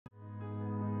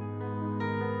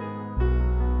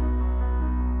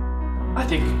I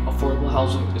think affordable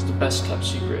housing is the best kept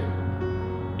secret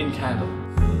in Canada.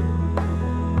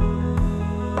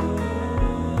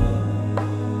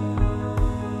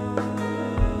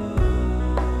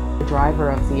 The driver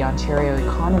of the Ontario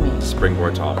economy.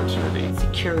 Springboard to opportunity.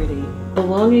 Security.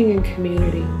 Belonging and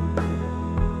community.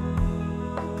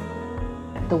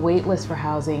 The wait list for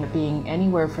housing being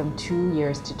anywhere from 2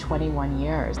 years to 21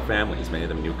 years. Families, many of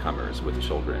them newcomers with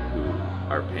children who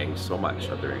are paying so much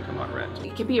of their income on rent.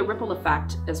 It can be a ripple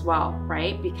effect as well,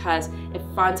 right? Because if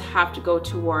funds have to go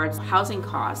towards housing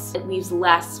costs, it leaves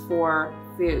less for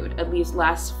food, it leaves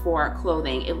less for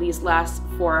clothing, it leaves less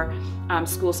for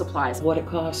school supplies. What it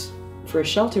costs for a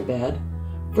shelter bed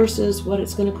versus what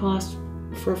it's going to cost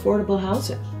for affordable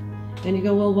housing. And you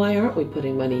go, well, why aren't we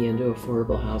putting money into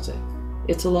affordable housing?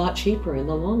 It's a lot cheaper in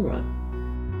the long run.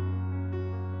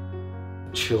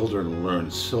 Children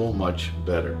learn so much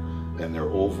better, and their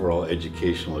overall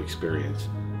educational experience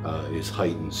is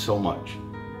heightened so much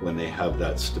when they have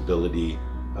that stability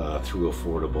through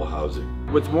affordable housing.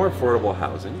 With more affordable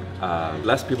housing,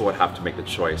 less people would have to make the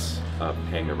choice of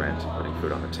paying the rent and putting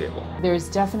food on the table. There's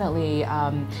definitely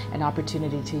an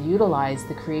opportunity to utilize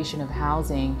the creation of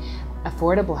housing,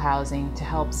 affordable housing, to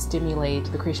help stimulate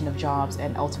the creation of jobs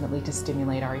and ultimately to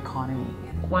stimulate our economy.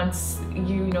 Once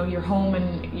you know your home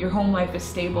and your home life is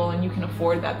stable and you can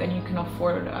afford that, then you can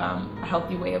afford a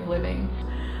healthy way of living.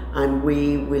 And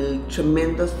we will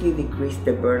tremendously decrease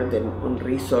the burden on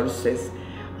resources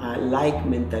like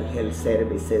mental health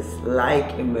services,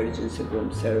 like emergency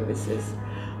room services,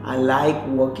 like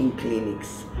walk-in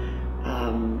clinics,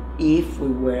 if we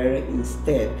were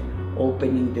instead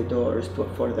opening the doors to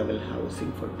affordable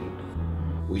housing for people.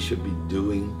 We should be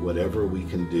doing whatever we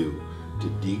can do to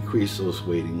decrease those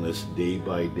waiting lists day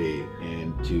by day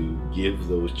and to give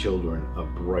those children a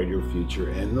brighter future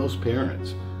and those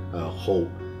parents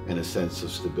hope and a sense of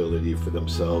stability for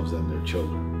themselves and their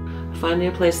children. Finding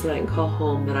a place that I can call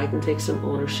home, that I can take some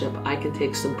ownership, I can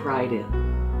take some pride in.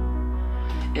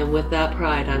 And with that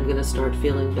pride, I'm going to start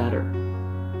feeling better.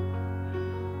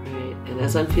 Right? And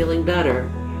as I'm feeling better,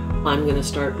 I'm going to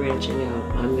start branching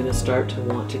out. I'm going to start to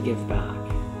want to give back.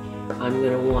 I'm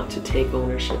going to want to take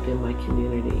ownership in my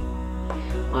community.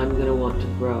 I'm going to want to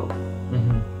grow.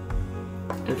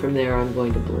 And from there, I'm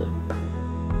going to bloom.